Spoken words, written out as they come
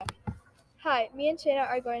Hi, me and Shayna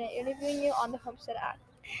are going to interviewing you on the Homestead Act.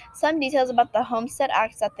 Some details about the Homestead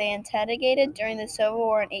Act that they interrogated during the Civil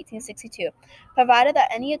War in 1862 provided that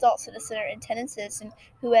any adult citizen or intended citizen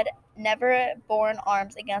who had never borne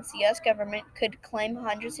arms against the U.S. government could claim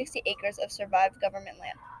 160 acres of survived government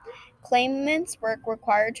land. Claimants were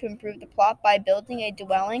required to improve the plot by building a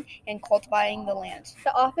dwelling and cultivating the land.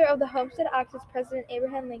 The author of the Homestead Act is President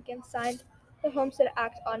Abraham Lincoln, signed the Homestead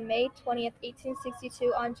Act on May 20th,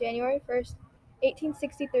 1862. On January 1st,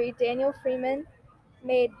 1863, Daniel Freeman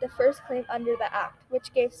made the first claim under the Act,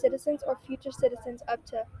 which gave citizens or future citizens up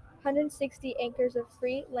to 160 acres of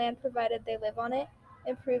free land provided they live on it,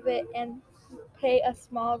 improve it, and pay a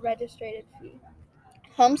small registered fee.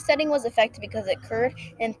 Homesteading was effective because it occurred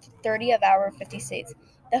in 30 of our 50 states.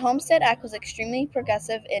 The Homestead Act was extremely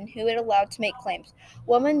progressive in who it allowed to make claims.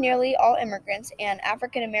 Women, nearly all immigrants, and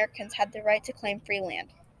African Americans had the right to claim free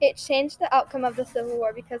land. It changed the outcome of the Civil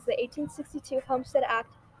War because the 1862 Homestead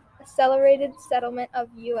Act accelerated settlement of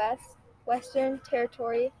U.S. Western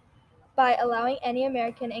Territory by allowing any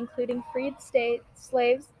American, including freed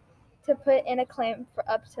slaves, to put in a claim for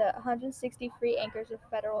up to 160 free acres of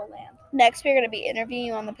federal land. Next, we're going to be interviewing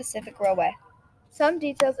you on the Pacific Railway. Some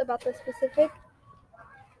details about the Pacific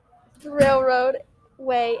Railroad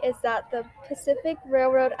Way is that the Pacific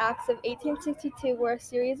Railroad Acts of 1862 were a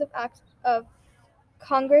series of acts of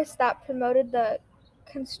Congress that promoted the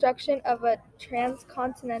construction of a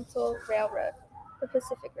transcontinental railroad, the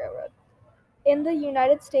Pacific Railroad, in the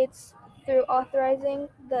United States through authorizing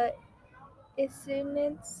the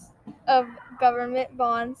issuance of government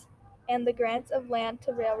bonds and the grants of land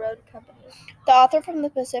to railroad companies. The author from the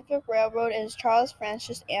Pacific Railroad is Charles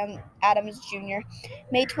Francis Adams, Jr.,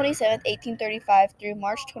 May 27, 1835 through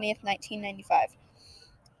March 20, 1995.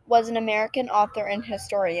 Was an American author and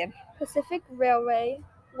historian. Pacific Railway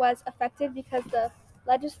was effective because the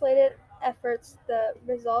legislative efforts the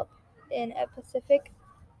result in a Pacific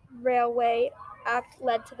Railway Act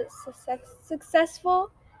led to the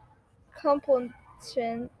successful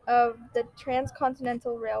completion of the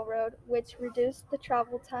Transcontinental Railroad, which reduced the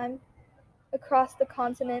travel time across the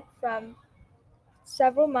continent from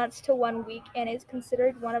several months to 1 week and is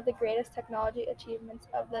considered one of the greatest technology achievements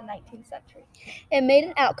of the 19th century. It made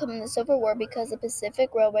an outcome in the Civil War because the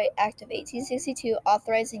Pacific Railway Act of 1862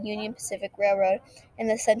 authorized the Union Pacific Railroad and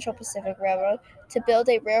the Central Pacific Railroad to build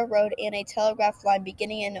a railroad and a telegraph line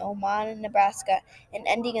beginning in Omaha, Nebraska, and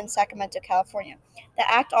ending in Sacramento, California. The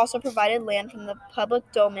act also provided land from the public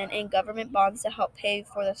domain and government bonds to help pay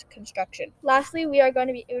for the construction. Lastly, we are going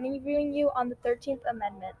to be interviewing you on the 13th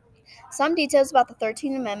Amendment. Some details about the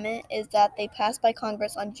 13th Amendment is that they passed by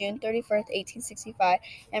Congress on June 31, 1865,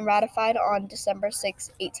 and ratified on December 6,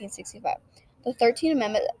 1865. The 13th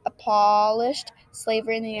Amendment abolished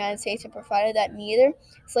slavery in the United States and provided that neither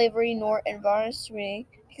slavery nor incarceration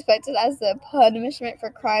expected as the punishment for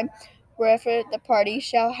crime wherever the party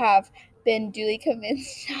shall have been duly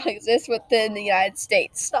convinced shall exist within the United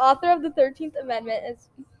States. The author of the 13th Amendment is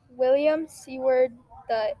William Seward.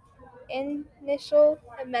 The initial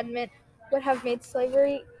amendment would have made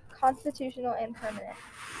slavery constitutional and permanent,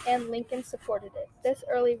 and Lincoln supported it. This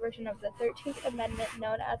early version of the 13th Amendment,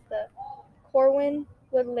 known as the Corwin,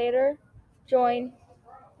 would later join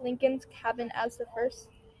Lincoln's cabinet as the first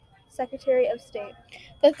Secretary of State.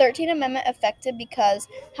 The 13th Amendment effective because,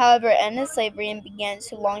 however, it ended slavery and began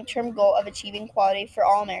its long-term goal of achieving equality for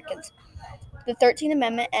all Americans. The 13th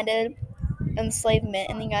Amendment ended enslavement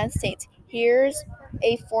in the United States. Here's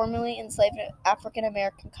a formerly enslaved African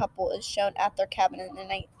American couple is shown at their cabin in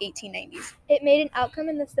the 1890s. It made an outcome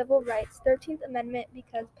in the Civil Rights 13th Amendment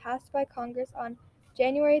because passed by Congress on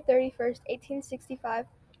January 31st, 1865,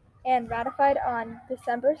 and ratified on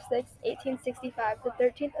December 6, 1865. The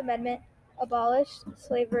 13th Amendment abolished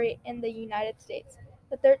slavery in the United States.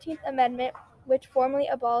 The 13th Amendment, which formally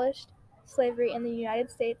abolished slavery in the United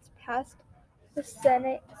States, passed the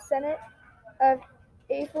Senate of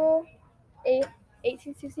April 8,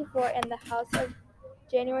 1864, and the House of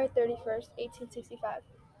January 31st, 1865.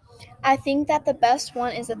 I think that the best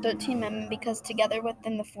one is the 13th Amendment because together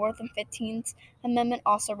within the 4th and 15th Amendment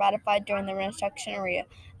also ratified during the Reconstruction era,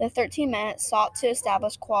 the 13th Amendment sought to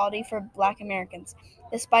establish equality for Black Americans.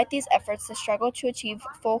 Despite these efforts, the struggle to achieve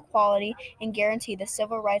full equality and guarantee the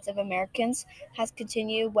civil rights of Americans has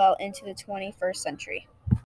continued well into the 21st century.